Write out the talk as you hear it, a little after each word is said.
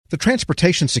The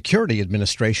Transportation Security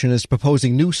Administration is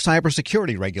proposing new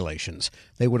cybersecurity regulations.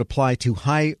 They would apply to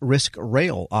high-risk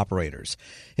rail operators.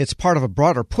 It's part of a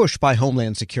broader push by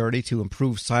Homeland Security to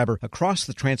improve cyber across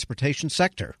the transportation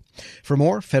sector. For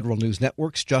more, Federal News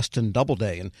Network's Justin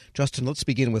Doubleday. And Justin, let's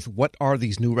begin with what are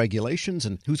these new regulations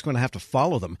and who's going to have to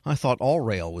follow them? I thought all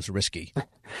rail was risky.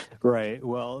 Right.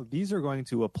 Well, these are going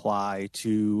to apply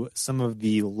to some of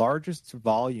the largest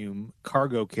volume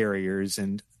cargo carriers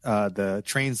and the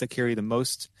trains that carry the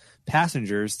most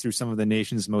passengers through some of the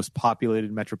nation's most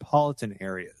populated metropolitan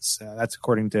areas. That's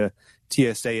according to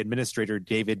TSA Administrator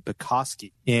David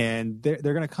Pekoski. And they're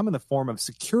going to come in the form of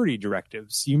security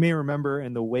directives. You may remember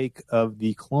in the wake of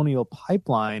the Colonial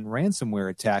Pipeline ransomware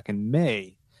attack in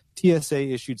May, TSA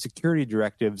issued security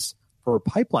directives for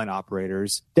pipeline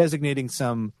operators, designating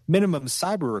some minimum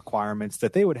cyber requirements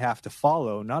that they would have to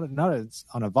follow, not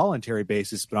on a voluntary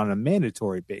basis, but on a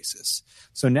mandatory basis.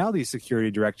 So now these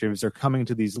security directives are coming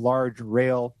to these large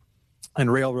rail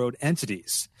and railroad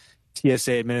entities.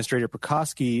 TSA Administrator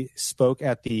Pekoski spoke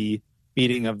at the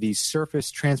meeting of the Surface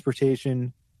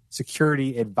Transportation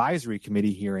Security Advisory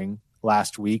Committee hearing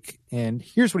last week, and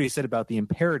here's what he said about the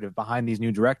imperative behind these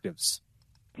new directives.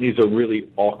 These are really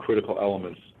all critical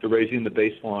elements to raising the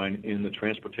baseline in the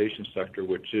transportation sector,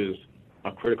 which is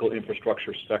a critical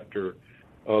infrastructure sector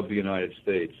of the United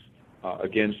States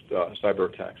against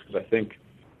cyber attacks. Because I think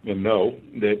you know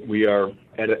that we are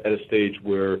at a stage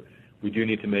where we do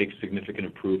need to make significant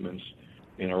improvements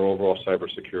in our overall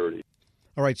cybersecurity.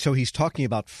 All right, so he's talking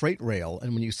about freight rail,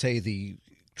 and when you say the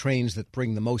trains that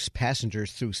bring the most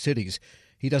passengers through cities,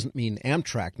 he doesn't mean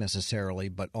Amtrak necessarily,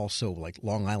 but also like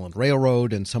Long Island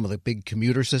Railroad and some of the big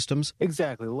commuter systems?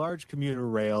 Exactly. Large commuter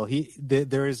rail.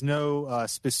 There is no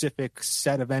specific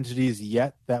set of entities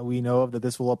yet that we know of that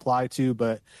this will apply to,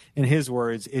 but in his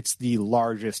words, it's the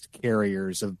largest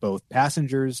carriers of both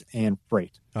passengers and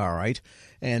freight. All right.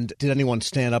 And did anyone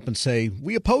stand up and say,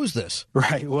 we oppose this?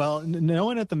 Right. Well, no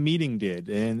one at the meeting did.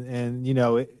 And you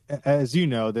know, as you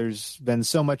know, there's been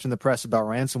so much in the press about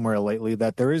ransomware lately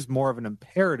that there is more of an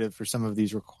imperative for some of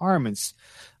these requirements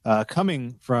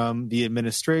coming from the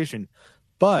administration.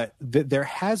 But there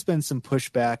has been some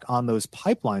pushback on those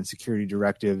pipeline security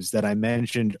directives that I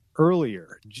mentioned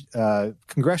earlier.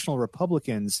 Congressional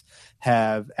Republicans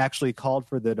have actually called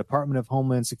for the Department of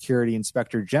Homeland Security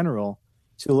Inspector General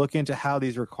to look into how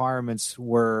these requirements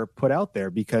were put out there,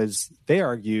 because they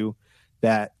argue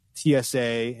that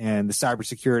TSA and the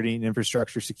Cybersecurity and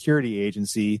Infrastructure Security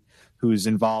Agency, who's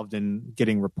involved in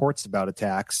getting reports about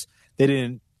attacks, they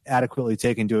didn't adequately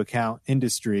take into account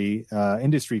industry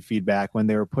feedback when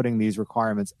they were putting these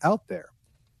requirements out there.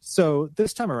 So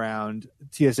this time around,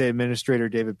 TSA Administrator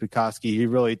David Pekoski, he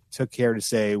really took care to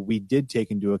say we did take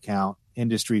into account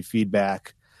industry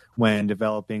feedback when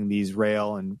developing these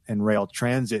rail and rail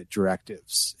transit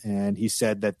directives. And he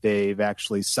said that they've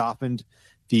actually softened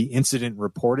the incident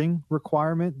reporting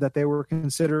requirement that they were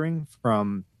considering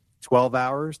from 12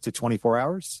 hours to 24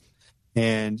 hours.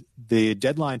 And the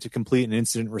deadline to complete an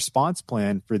incident response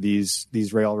plan for these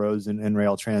railroads and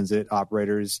rail transit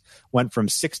operators went from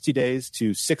 60 days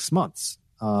to 6 months.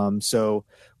 So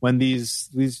when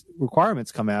these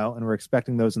requirements come out, and we're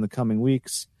expecting those in the coming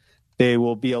weeks, they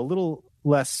will be a little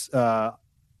less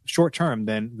short-term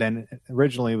than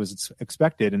originally was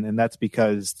expected, and that's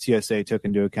because TSA took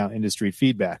into account industry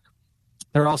feedback.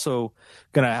 They're also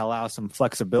going to allow some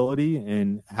flexibility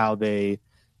in how they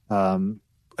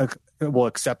will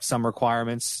accept some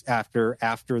requirements after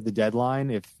the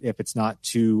deadline if it's not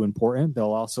too important.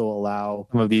 They'll also allow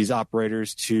some of these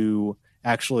operators to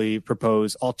actually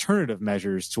propose alternative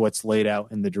measures to what's laid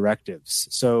out in the directives.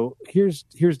 So here's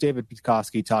David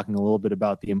Pekoski talking a little bit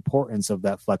about the importance of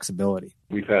that flexibility.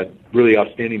 We've had really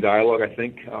outstanding dialogue, I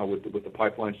think, with the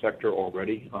pipeline sector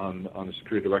already on the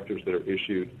security directives that are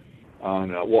issued,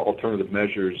 on what alternative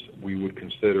measures we would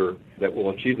consider that will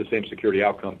achieve the same security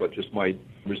outcome, but just might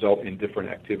result in different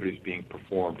activities being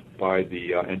performed by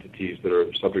the entities that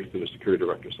are subject to the security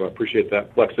directive. So I appreciate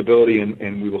that flexibility,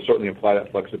 and we will certainly apply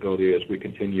that flexibility as we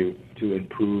continue to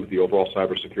improve the overall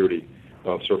cybersecurity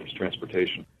of surface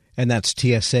transportation. And that's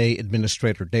TSA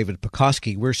Administrator David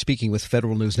Pekoski. We're speaking with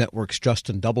Federal News Network's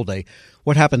Justin Doubleday.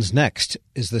 What happens next?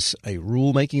 Is this a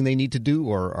rulemaking they need to do,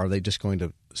 or are they just going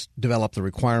to develop the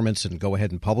requirements and go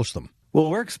ahead and publish them? Well,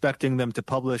 we're expecting them to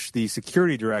publish the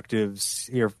security directives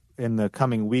here in the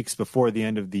coming weeks before the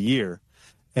end of the year.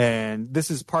 And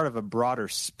this is part of a broader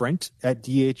sprint at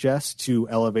DHS to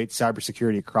elevate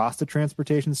cybersecurity across the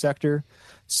transportation sector.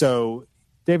 So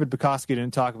David Pekoski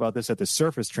didn't talk about this at the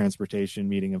surface transportation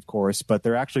meeting, of course, but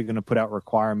they're actually going to put out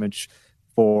requirements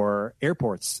for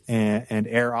airports and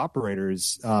air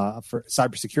operators for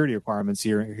cybersecurity requirements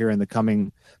here in the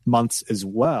coming months as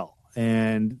well.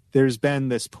 And there's been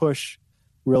this push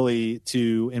really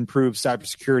to improve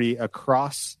cybersecurity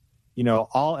across,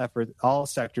 all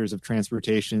sectors of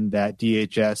transportation that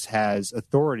DHS has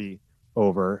authority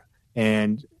over.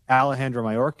 And Alejandro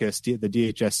Mayorkas, the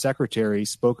DHS secretary,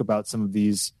 spoke about some of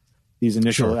these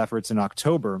initial efforts in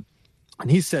October. And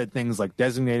he said things like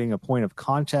designating a point of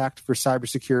contact for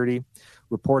cybersecurity,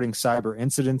 reporting cyber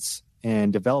incidents,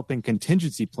 and developing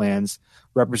contingency plans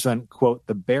represent, quote,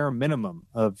 the bare minimum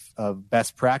of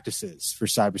best practices for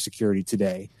cybersecurity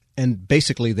today. And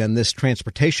basically, then, this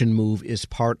transportation move is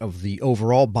part of the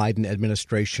overall Biden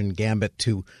administration gambit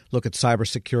to look at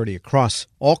cybersecurity across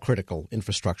all critical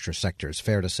infrastructure sectors.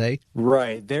 Fair to say?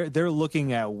 Right. They're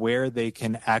looking at where they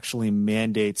can actually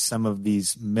mandate some of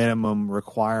these minimum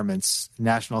requirements.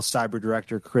 National Cyber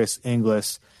Director Chris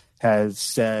Inglis has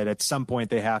said at some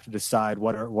point they have to decide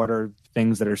what are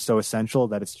things that are so essential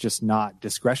that it's just not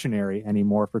discretionary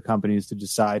anymore for companies to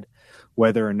decide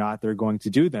whether or not they're going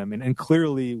to do them. And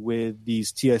clearly with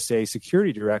these TSA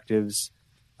security directives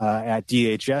at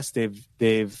DHS,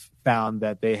 they've found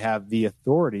that they have the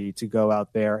authority to go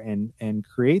out there and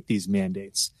create these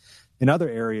mandates. In other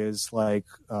areas like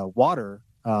water,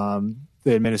 the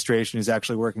administration is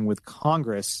actually working with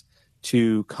Congress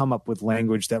to come up with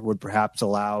language that would perhaps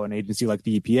allow an agency like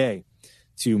the EPA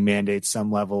to mandate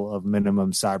some level of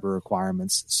minimum cyber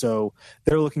requirements. So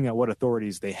they're looking at what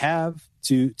authorities they have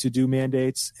to do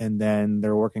mandates, and then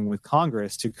they're working with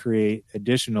Congress to create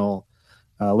additional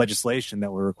legislation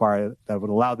that would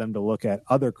allow them to look at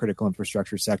other critical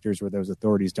infrastructure sectors where those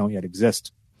authorities don't yet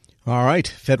exist. All right.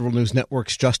 Federal News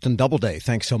Network's Justin Doubleday.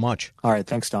 Thanks so much. All right.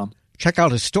 Thanks, Tom. Check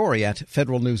out his story at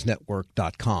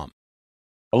federalnewsnetwork.com.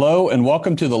 Hello, and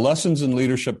welcome to the Lessons in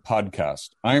Leadership podcast.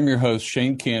 I am your host,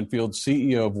 Shane Canfield,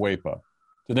 CEO of WEPA.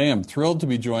 Today, I'm thrilled to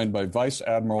be joined by Vice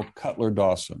Admiral Cutler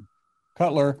Dawson.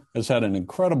 Cutler has had an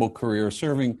incredible career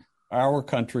serving our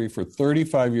country for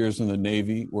 35 years in the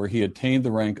Navy, where he attained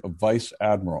the rank of Vice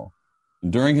Admiral.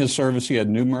 And during his service, he had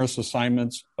numerous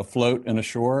assignments afloat and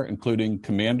ashore, including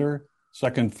Commander,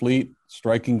 2nd Fleet,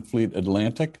 Striking Fleet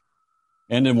Atlantic,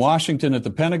 and in Washington at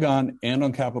the Pentagon and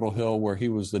on Capitol Hill, where he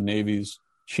was the Navy's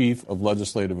Chief of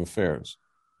Legislative Affairs.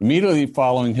 Immediately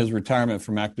following his retirement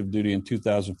from active duty in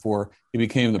 2004, he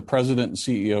became the president and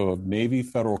CEO of Navy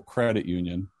Federal Credit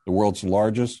Union, the world's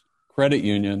largest credit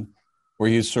union, where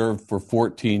he served for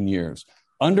 14 years.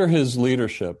 Under his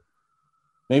leadership,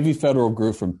 Navy Federal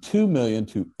grew from 2 million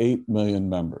to 8 million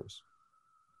members.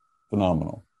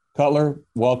 Phenomenal. Cutler,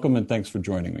 welcome and thanks for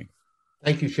joining me.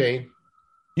 Thank you, Shane.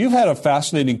 You've had a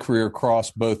fascinating career across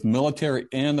both military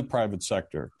and the private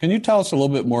sector. Can you tell us a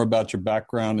little bit more about your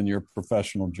background and your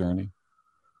professional journey?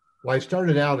 Well, I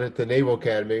started out at the Naval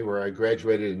Academy, where I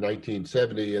graduated in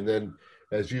 1970, and then,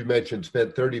 as you mentioned,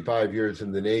 spent 35 years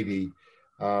in the Navy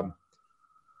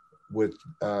with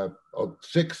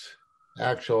 6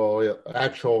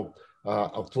 actual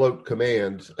afloat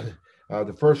commands.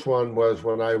 The first one was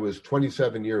when I was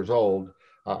 27 years old.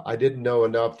 I didn't know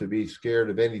enough to be scared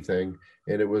of anything,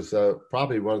 and it was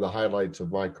probably one of the highlights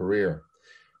of my career.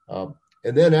 And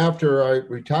then after I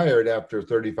retired, after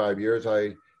 35 years,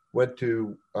 I went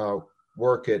to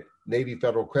work at Navy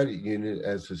Federal Credit Union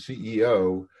as the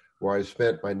CEO, where I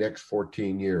spent my next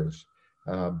 14 years.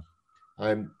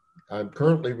 I'm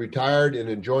currently retired and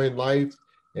enjoying life,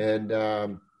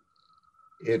 and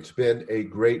it's been a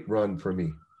great run for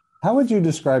me. How would you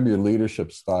describe your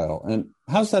leadership style, and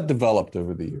how's that developed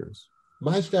over the years?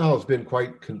 My style has been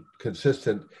quite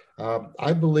consistent.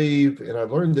 I believe, and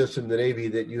I've learned this in the Navy,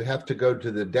 that you have to go to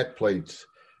the deck plates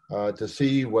to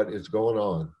see what is going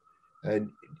on. And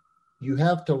you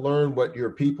have to learn what your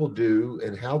people do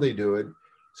and how they do it,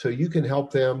 so you can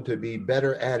help them to be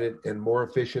better at it and more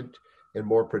efficient and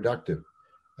more productive.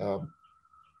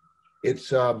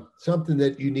 It's something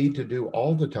that you need to do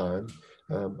all the time.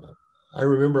 I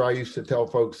remember I used to tell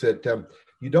folks that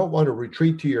you don't want to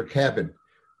retreat to your cabin.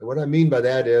 And what I mean by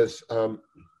that is the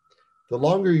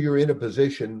longer you're in a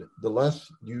position, the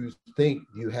less you think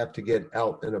you have to get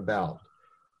out and about.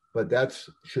 But that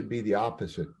should be the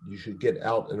opposite. You should get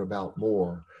out and about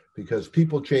more, because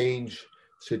people change,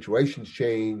 situations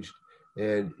change,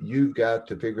 and you've got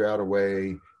to figure out a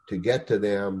way to get to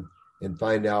them and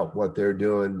find out what they're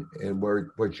doing and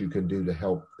what you can do to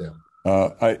help them.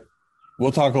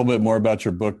 We'll talk a little bit more about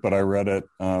your book, but I read it,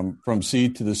 From C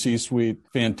to the C-Suite.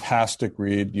 Fantastic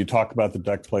read. You talk about the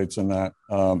deck plates in that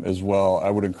as well. I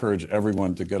would encourage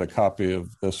everyone to get a copy of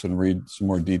this and read some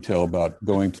more detail about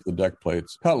going to the deck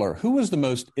plates. Cutler, who was the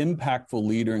most impactful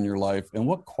leader in your life, and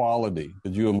what quality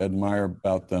did you admire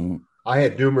about them? I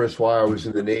had numerous while I was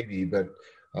in the Navy, but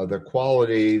the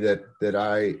quality that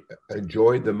I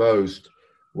enjoyed the most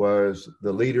was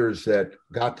the leaders that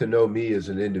got to know me as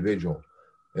an individual,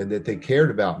 and that they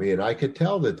cared about me. And I could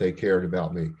tell that they cared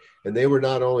about me. And they were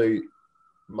not only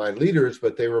my leaders,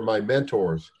 but they were my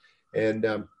mentors. And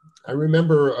I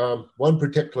remember one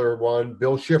particular one,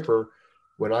 Bill Schiffer,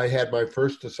 when I had my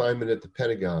first assignment at the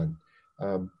Pentagon.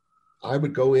 I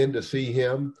would go in to see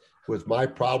him with my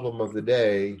problem of the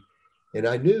day. And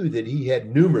I knew that he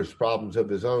had numerous problems of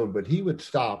his own, but he would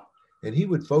stop and he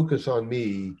would focus on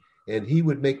me, and he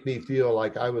would make me feel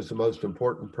like I was the most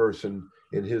important person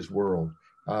in his world.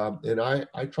 And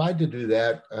I tried to do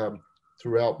that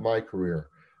throughout my career.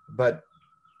 But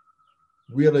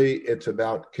really, it's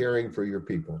about caring for your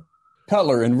people.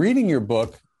 Cutler, in reading your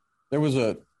book, there was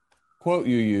a quote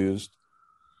you used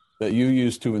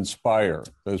to inspire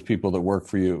those people that work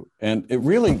for you. And it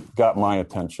really got my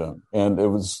attention. And it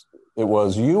was,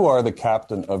 you are the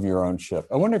captain of your own ship.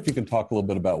 I wonder if you can talk a little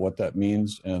bit about what that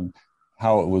means and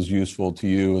how it was useful to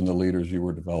you and the leaders you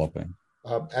were developing.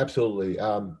 Absolutely.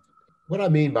 What I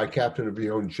mean by captain of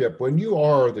your own ship, when you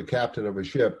are the captain of a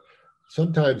ship,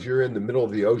 sometimes you're in the middle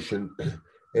of the ocean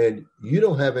and you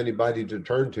don't have anybody to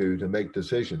turn to make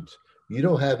decisions. You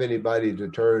don't have anybody to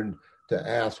turn to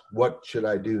ask, what should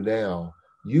I do now?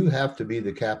 You have to be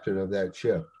the captain of that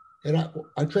ship. And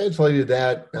I translated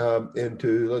that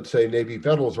into, let's say, Navy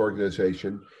Federal's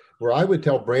organization, where I would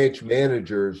tell branch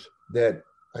managers that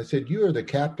I said, you are the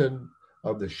captain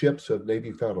of the ships of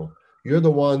Navy Federal. You're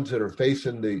the ones that are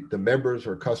facing the members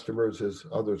or customers, as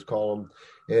others call them,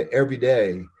 every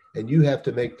day. And you have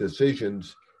to make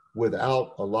decisions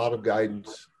without a lot of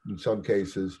guidance in some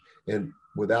cases and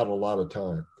without a lot of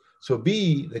time. So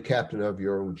be the captain of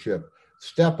your own ship.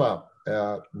 Step up,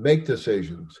 make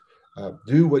decisions,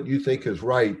 do what you think is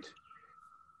right,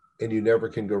 and you never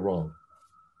can go wrong.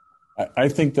 I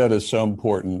think that is so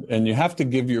important. And you have to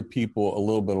give your people a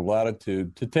little bit of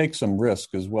latitude to take some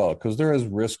risk as well, because there is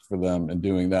risk for them in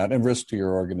doing that and risk to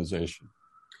your organization.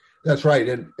 That's right.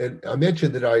 And I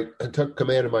mentioned that I took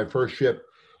command of my first ship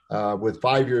with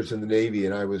 5 years in the Navy,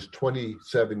 and I was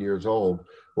 27 years old.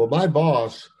 Well, my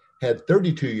boss had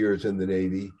 32 years in the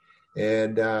Navy,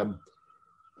 and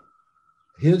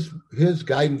his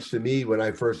guidance to me when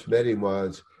I first met him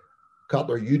was,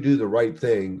 Cutler, you do the right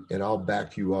thing, and I'll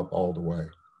back you up all the way.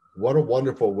 What a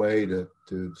wonderful way to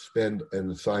spend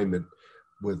an assignment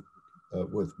with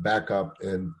backup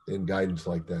and guidance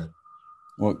like that.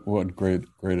 What great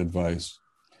advice.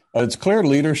 It's clear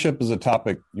leadership is a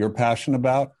topic you're passionate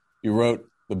about. You wrote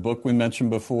the book we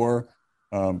mentioned before,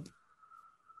 From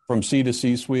C to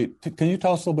C-Suite. Can you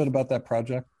tell us a little bit about that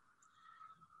project?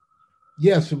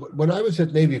 Yes. When I was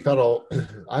at Navy Federal,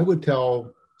 I would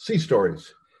tell sea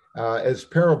stories as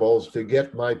parables to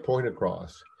get my point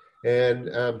across.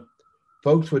 And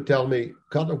folks would tell me,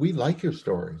 Cutler, we like your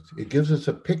stories. It gives us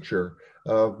a picture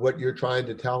of what you're trying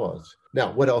to tell us.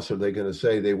 Now, what else are they going to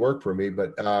say? They work for me,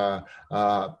 but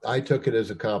I took it as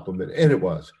a compliment, and it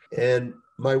was. And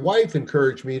my wife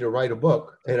encouraged me to write a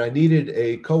book, and I needed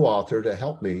a co-author to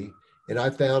help me. And I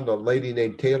found a lady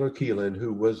named Taylor Keelan,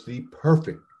 who was the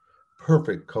perfect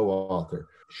co-author.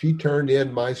 She turned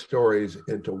in my stories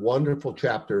into wonderful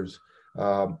chapters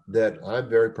that I'm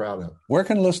very proud of. Where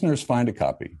can listeners find a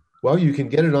copy? Well, you can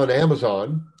get it on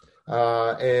Amazon,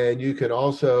 and you can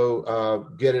also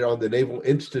get it on the Naval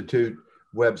Institute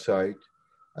website.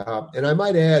 And I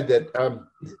might add that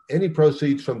any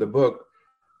proceeds from the book,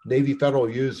 Navy Federal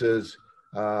uses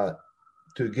to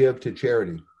give to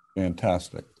charity.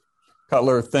 Fantastic.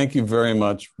 Cutler, thank you very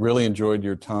much. Really enjoyed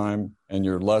your time and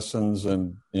your lessons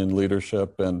in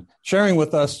leadership and sharing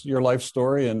with us your life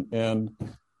story. And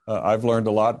I've learned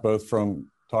a lot, both from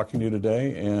talking to you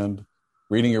today and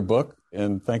reading your book.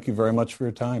 And thank you very much for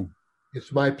your time.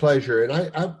 It's my pleasure.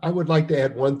 And I would like to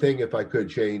add one thing, if I could,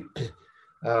 Shane.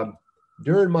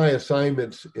 During my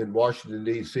assignments in Washington,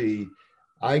 D.C.,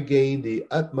 I gained the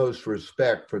utmost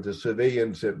respect for the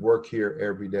civilians that work here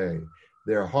every day.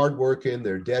 They're hardworking,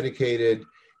 they're dedicated,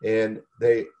 and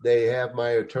they have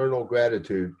my eternal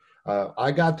gratitude.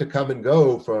 I got to come and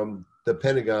go from the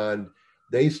Pentagon.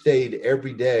 They stayed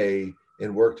every day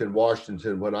and worked in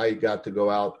Washington when I got to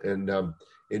go out and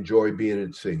enjoy being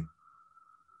at sea.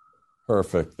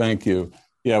 Perfect. Thank you.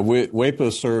 Yeah,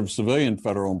 WEPA serves civilian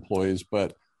federal employees,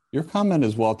 but Your comment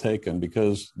is well taken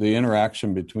because the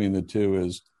interaction between the two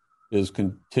is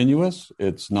continuous,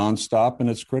 it's nonstop, and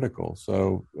it's critical.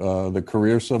 So the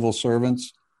career civil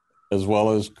servants, as well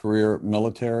as career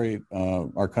military,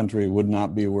 our country would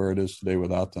not be where it is today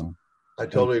without them. I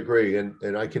totally agree.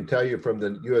 And I can tell you from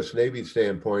the U.S. Navy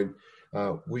standpoint,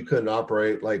 we couldn't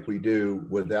operate like we do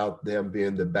without them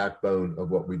being the backbone of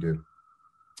what we do.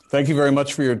 Thank you very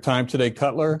much for your time today,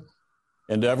 Cutler.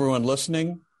 And to everyone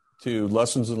listening to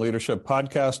Lessons in Leadership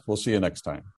podcast, we'll see you next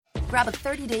time. Grab a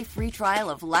 30-day free trial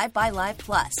of Live by Live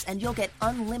Plus, and you'll get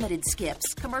unlimited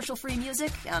skips, commercial-free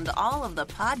music, and all of the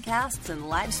podcasts and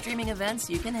live streaming events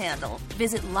you can handle.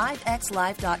 Visit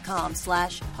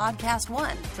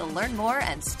livexlive.com/podcast1 to learn more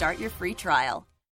and start your free trial.